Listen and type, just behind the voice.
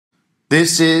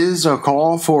This is a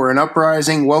call for an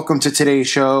uprising. Welcome to today's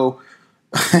show.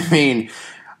 I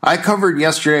covered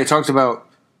yesterday, I talked about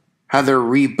how they're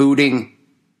rebooting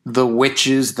The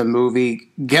Witches, the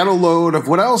movie. Get a load of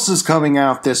what else is coming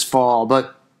out this fall.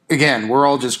 But again, we're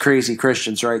all just crazy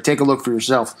Christians, right? Take a look for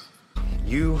yourself.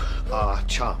 You are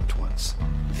charmed ones.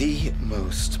 The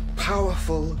most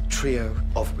powerful trio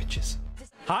of witches.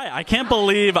 Hi, I can't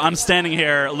believe I'm standing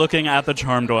here looking at the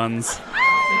Charmed Ones.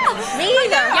 Me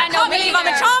either. Yeah, no, I can't believe I'm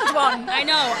the charmed one. I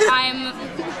know.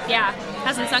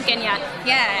 Hasn't sunk in yet.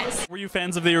 Yes. Were you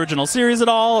fans of the original series at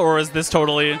all, or is this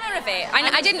totally... None of it.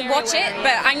 I didn't watch it,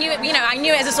 but I knew it. I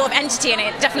knew it as a sort of entity, and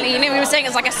it definitely. We were saying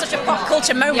it's like such a pop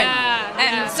culture moment.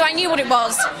 Yeah. So I knew what it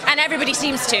was, and everybody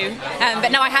seems to. But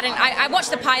no, I hadn't. I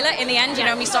watched the pilot in the end.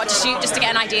 And we started to shoot just to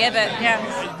get an idea. But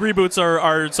yeah. Reboots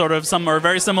are sort of, some are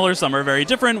very similar, some are very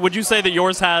different. Would you say that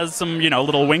yours has some,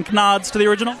 little wink nods to the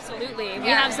original? Absolutely. We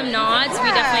have some nods. We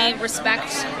definitely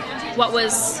respect what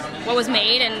was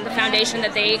made and the foundation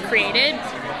that they created,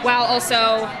 while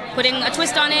also putting a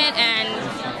twist on it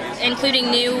and including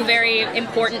new, very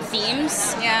important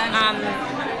themes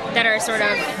that are sort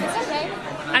of,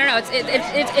 I don't know,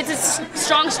 it's a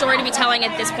strong story to be telling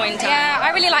at this point in time. Yeah,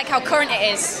 I really like how current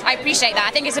it is. I appreciate that.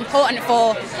 I think it's important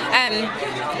for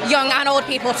young and old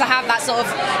people to have that sort of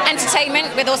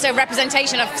entertainment with also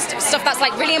representation of stuff that's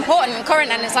like really important and current,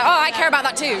 and it's like, oh, I care about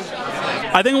that too.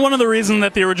 I think one of the reasons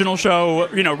that the original show,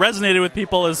 resonated with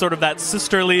people is sort of that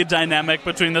sisterly dynamic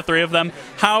between the three of them.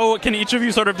 How can each of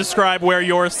you sort of describe where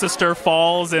your sister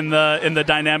falls in the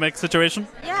dynamic situation?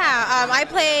 Yeah, I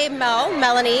play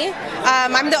Melanie.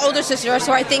 I'm the older sister,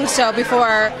 so I think so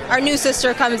before our new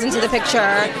sister comes into the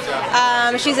picture.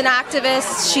 She's an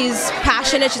activist, she's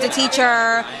passionate, she's a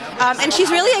teacher, and she's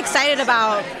really excited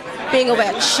about being a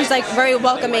witch. She's like very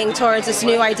welcoming towards this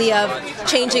new idea of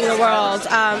changing the world,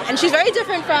 and she's very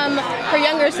different from her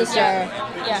younger sister.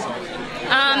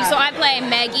 So I play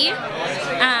Maggie,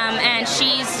 and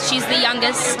she's the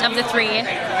youngest of the three,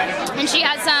 and she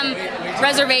has some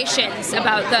reservations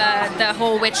about the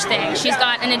whole witch thing. She's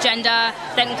got an agenda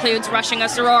that includes rushing a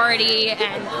sorority,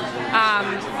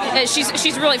 and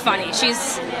she's really funny.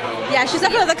 She's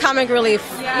definitely the comic relief.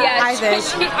 I think.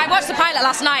 I watched the pilot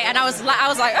last night, and I was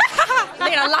like,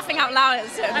 laughing out loud at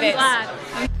certain bits. I'm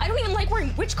glad. I don't even like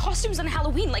wearing witch costumes on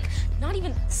Halloween, like not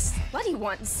even slutty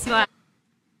ones.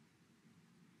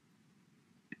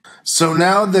 So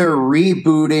now they're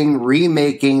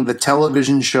remaking the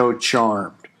television show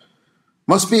Charmed.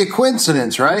 Must be a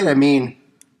coincidence, right?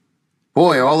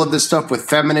 Boy, all of this stuff with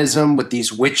feminism, with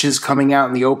these witches coming out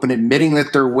in the open, admitting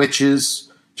that they're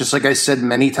witches. Just like I said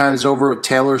many times over with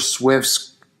Taylor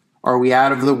Swift's Are We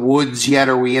Out of the Woods Yet?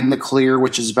 Are We in the Clear?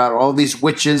 Which is about all these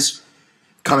witches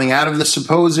coming out of the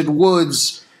supposed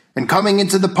woods and coming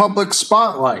into the public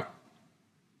spotlight.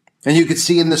 And you could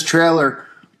see in this trailer,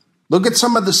 look at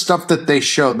some of the stuff that they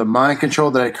show, the mind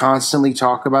control that I constantly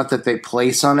talk about that they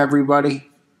place on everybody.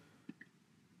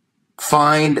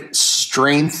 Find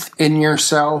strength in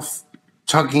yourself,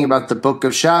 talking about the Book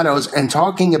of Shadows and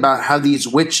talking about how these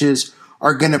witches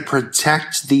are going to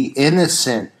protect the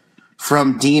innocent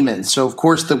from demons. So, of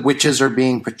course, the witches are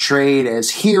being portrayed as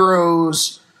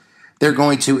heroes. They're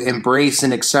going to embrace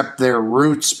and accept their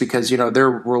roots because, they're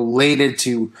related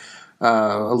to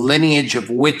a lineage of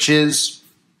witches,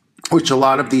 which a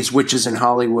lot of these witches in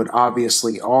Hollywood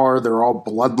obviously are. They're all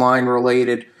bloodline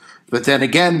related. But then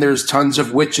again, there's tons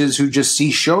of witches who just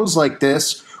see shows like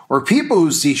this, or people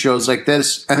who see shows like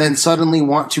this and then suddenly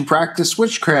want to practice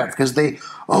witchcraft because it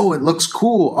looks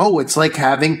cool. Oh, it's like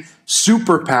having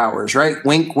superpowers, right?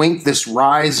 Wink, wink, this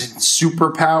rise in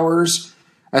superpowers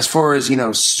as far as,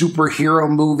 superhero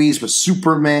movies with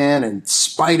Superman and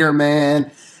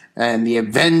Spider-Man and the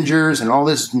Avengers and all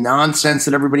this nonsense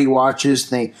that everybody watches.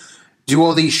 They do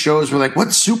all these shows where like, what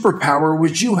superpower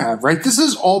would you have, right? This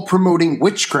is all promoting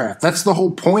witchcraft. That's the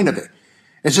whole point of it.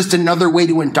 It's just another way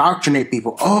to indoctrinate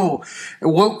people. Oh,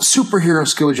 what superhero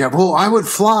skill would you have? Well, I would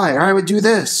fly, or I would do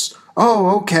this.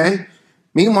 Oh, okay.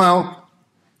 Meanwhile,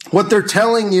 what they're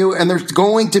telling you, and they're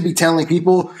going to be telling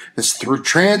people, is through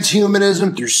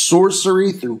transhumanism, through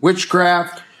sorcery, through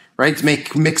witchcraft, right?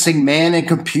 Mixing man and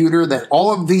computer, that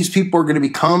all of these people are going to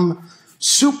become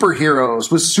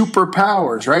superheroes with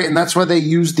superpowers, right? And that's why they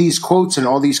use these quotes in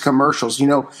all these commercials.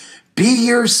 Be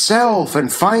yourself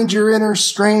and find your inner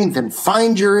strength and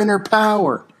find your inner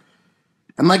power.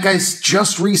 And like I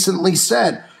just recently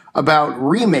said about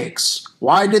remakes,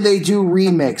 why do they do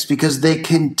remakes? Because they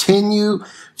continue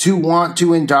to want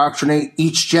to indoctrinate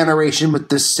each generation with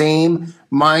the same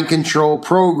mind control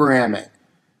programming.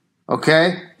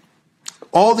 Okay?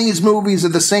 All these movies are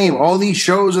the same. All these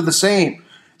shows are the same.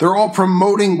 They're all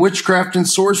promoting witchcraft and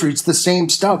sorcery. It's the same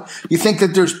stuff. You think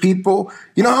that there's people,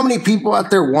 you know how many people out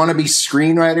there want to be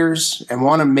screenwriters and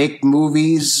want to make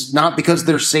movies, not because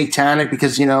they're satanic,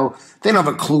 because, you know, they don't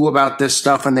have a clue about this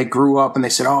stuff and they grew up and they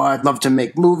said, oh, I'd love to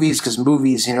make movies because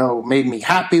movies, you know, made me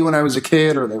happy when I was a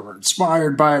kid, or they were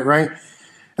inspired by it, right?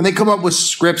 And they come up with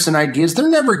scripts and ideas. They're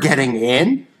never getting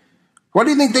in. Why do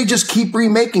you think they just keep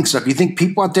remaking stuff? You think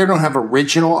people out there don't have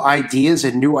original ideas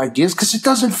and new ideas? Because it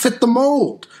doesn't fit the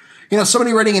mold. You know,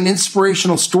 somebody writing an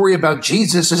inspirational story about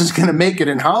Jesus isn't going to make it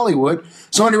in Hollywood.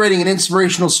 Somebody writing an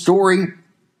inspirational story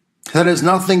that has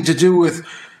nothing to do with,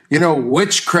 you know,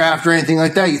 witchcraft or anything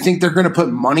like that, you think they're going to put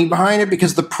money behind it?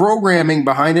 Because the programming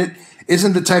behind it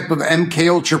isn't the type of MK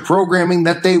Ultra programming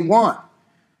that they want.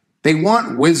 They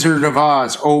want Wizard of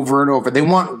Oz over and over. They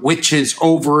want witches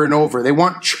over and over. They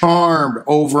want Charmed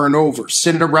over and over.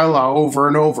 Cinderella over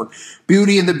and over.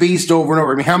 Beauty and the Beast over and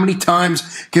over. I mean, how many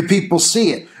times can people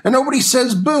see it? And nobody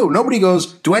says boo. Nobody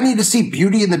goes, do I need to see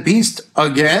Beauty and the Beast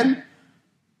again?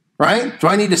 Right? Do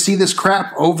I need to see this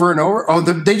crap over and over? Oh,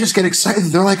 they just get excited.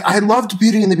 They're like, I loved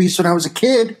Beauty and the Beast when I was a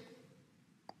kid.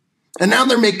 And now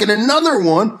they're making another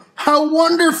one. How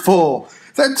wonderful.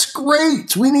 That's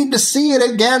great. We need to see it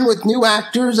again with new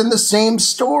actors and the same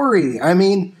story. I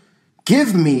mean,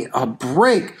 give me a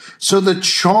break. So the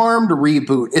Charmed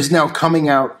reboot is now coming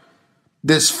out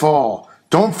this fall.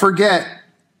 Don't forget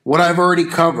what I've already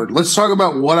covered. Let's talk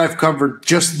about what I've covered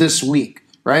just this week,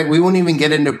 right? We won't even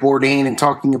get into Bourdain and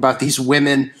talking about these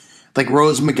women like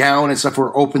Rose McGowan and stuff who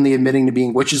are openly admitting to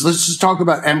being witches. Let's just talk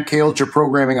about MK Ultra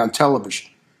programming on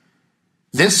television.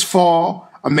 This fall,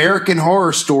 American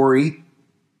Horror Story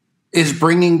is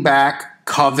bringing back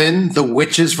Coven, the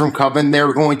witches from Coven.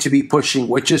 They're going to be pushing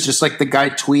witches, just like the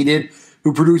guy tweeted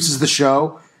who produces the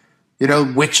show. You know,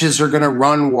 witches are going to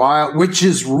run wild.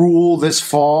 Witches rule this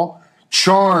fall.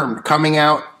 Charmed coming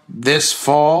out this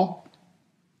fall.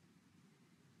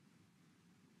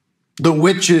 The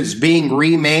Witches being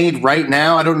remade right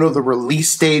now. I don't know the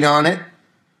release date on it.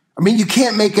 I mean, you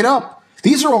can't make it up.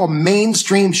 These are all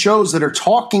mainstream shows that are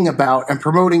talking about and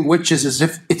promoting witches as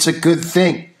if it's a good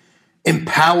thing.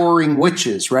 Empowering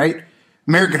witches, right?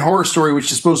 American Horror Story,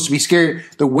 which is supposed to be scary,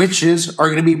 the witches are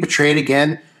going to be portrayed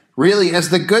again really as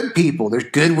the good people. There's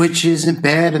good witches and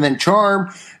bad, and then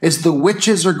Charm is the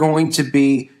witches are going to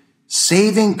be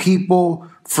saving people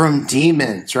from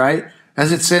demons, right?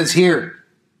 As it says here,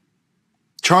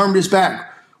 Charmed is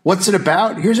back. What's it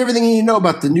about? Here's everything you need to know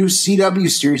about the new CW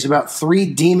series about 3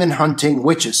 demon hunting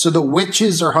witches. So the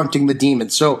witches are hunting the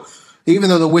demons. So even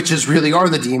though the witches really are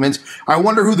the demons, I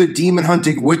wonder who the demon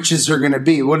hunting witches are going to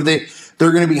be. What are they?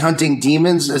 They're going to be hunting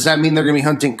demons? Does that mean they're going to be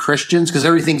hunting Christians? Because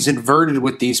everything's inverted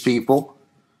with these people.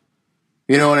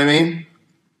 You know what I mean?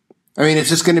 I mean, it's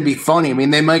just going to be funny. I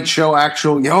mean, they might show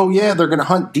actual, oh yeah, they're going to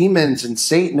hunt demons and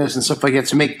Satanists and stuff like that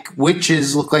to make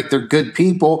witches look like they're good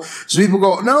people. So people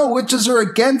go, no, witches are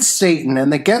against Satan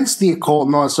and against the occult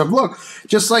and all that stuff. Look,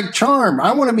 just like Charm,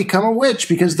 I want to become a witch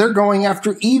because they're going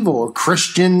after evil.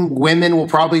 Christian women will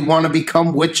probably want to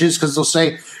become witches because they'll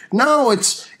say, no,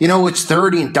 it's, you know, it's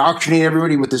 30, indoctrinate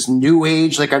everybody with this new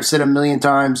age, like I've said a million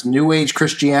times, new age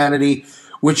Christianity,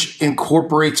 which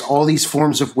incorporates all these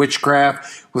forms of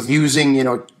witchcraft with using, you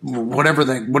know, whatever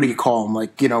what do you call them?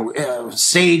 Like, you know,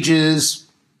 sages,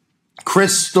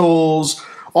 crystals,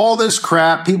 all this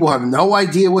crap. People have no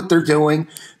idea what they're doing.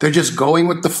 They're just going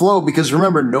with the flow because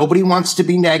remember, nobody wants to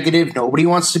be negative. Nobody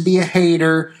wants to be a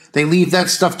hater. They leave that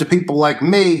stuff to people like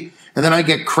me. And then I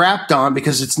get crapped on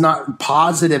because it's not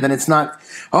positive and it's not,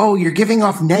 oh, you're giving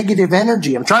off negative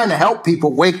energy. I'm trying to help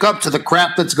people wake up to the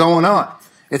crap that's going on.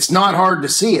 It's not hard to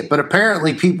see it, but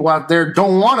apparently people out there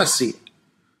don't want to see it.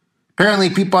 Apparently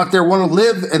people out there want to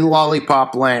live in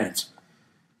lollipop lands.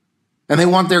 And they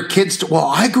want their kids to, well,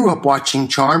 I grew up watching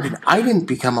Charmed and I didn't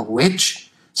become a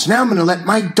witch. So now I'm going to let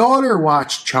my daughter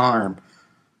watch Charmed.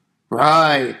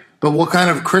 Right. But what kind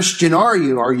of Christian are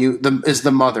you? Is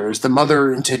the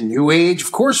mother into New Age?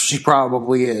 Of course she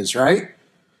probably is, right?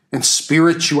 And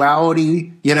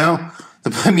spirituality, you know?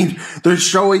 I mean, they're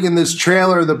showing in this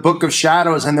trailer the Book of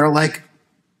Shadows, and they're like,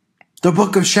 the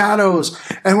Book of Shadows,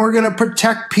 and we're going to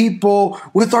protect people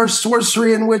with our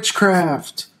sorcery and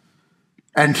witchcraft.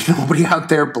 And nobody out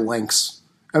there blinks.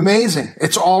 Amazing.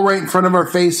 It's all right in front of our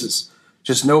faces.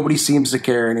 Just nobody seems to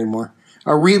care anymore.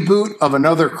 A reboot of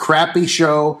another crappy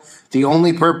show. The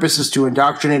only purpose is to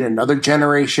indoctrinate another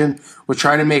generation. We're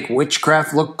trying to make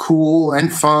witchcraft look cool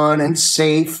and fun and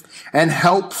safe and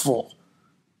helpful.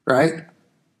 Right?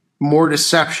 More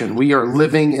deception. We are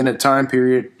living in a time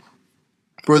period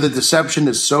where the deception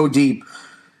is so deep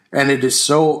and it is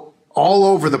so all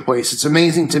over the place. It's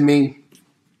amazing to me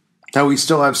How we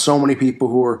still have so many people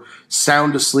who are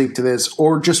sound asleep to this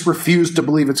or just refuse to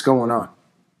believe it's going on.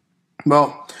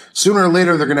 Well, sooner or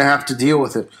later they're going to have to deal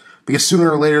with it because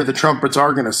sooner or later the trumpets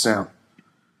are going to sound.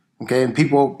 Okay, and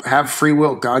people have free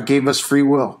will. God gave us free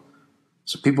will.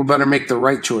 So people better make the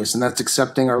right choice, and that's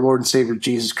accepting our Lord and Savior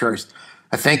Jesus Christ.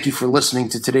 I thank you for listening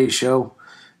to today's show.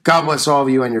 God bless all of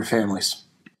you and your families.